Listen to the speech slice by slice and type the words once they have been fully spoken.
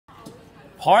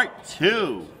Part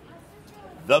 2,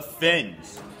 the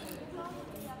fins.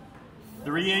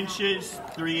 3 inches,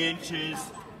 3 inches,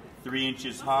 3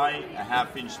 inches high, a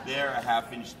 ½ inch there, a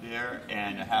 ½ inch there,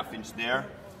 and a ½ inch there.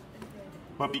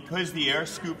 But because the air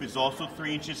scoop is also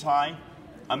 3 inches high,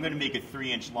 I'm going to make a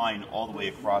 3-inch line all the way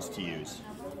across to use.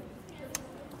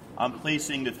 I'm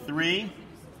placing the 3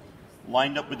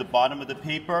 lined up with the bottom of the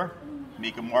paper,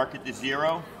 make a mark at the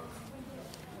 0.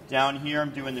 Down here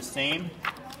I'm doing the same.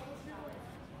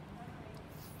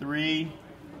 3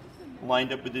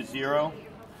 lined up with the 0.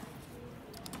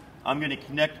 I'm going to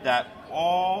connect that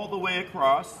all the way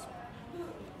across.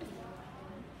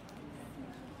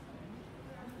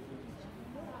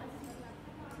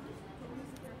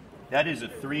 That is a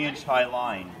 3-inch high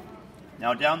line.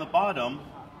 Now down the bottom,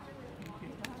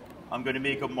 I'm going to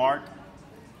make a mark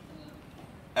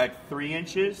at 3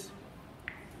 inches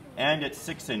and at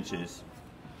 6 inches.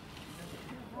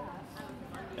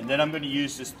 And then I'm going to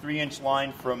use this 3-inch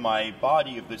line from my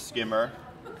body of the skimmer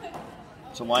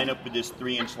to line up with this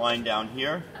 3-inch line down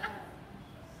here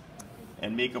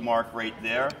and make a mark right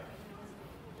there.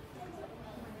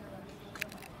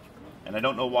 And I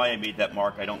don't know why I made that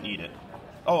mark. I don't need it.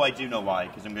 Oh, I do know why,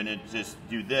 because I'm going to just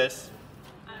do this.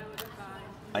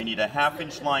 I need a ½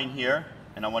 inch line here,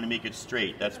 and I want to make it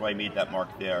straight. That's why I made that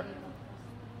mark there.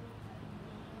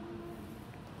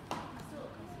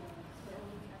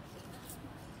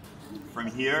 From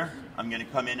here, I'm going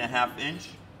to come in a ½ inch.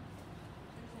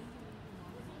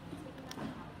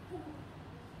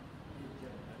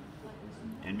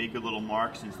 And make a little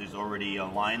mark since there's already a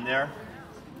line there.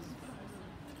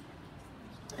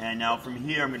 And now from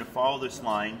here, I'm going to follow this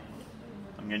line.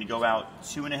 I'm going to go out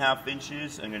 2½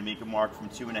 inches. I'm going to make a mark from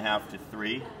 2½ to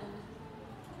 3.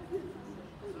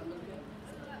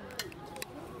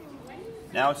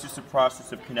 Now it's just a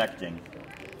process of connecting.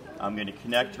 I'm going to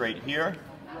connect right here.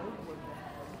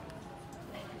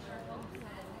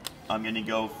 I'm going to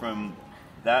go from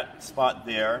that spot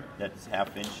there, that's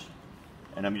 ½ inch,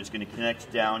 and I'm just going to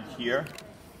connect down here.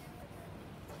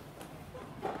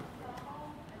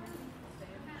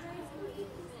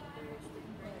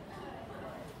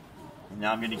 And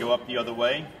now I'm going to go up the other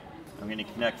way. I'm going to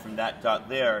connect from that dot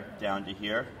there down to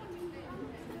here.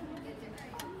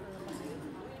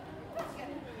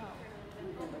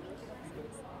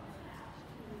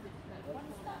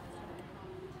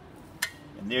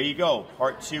 And there you go.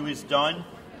 Part 2 is done.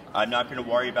 I'm not going to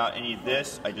worry about any of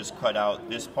this. I just cut out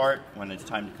this part when it's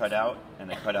time to cut out,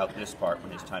 and I cut out this part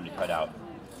when it's time to cut out.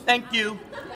 Thank you.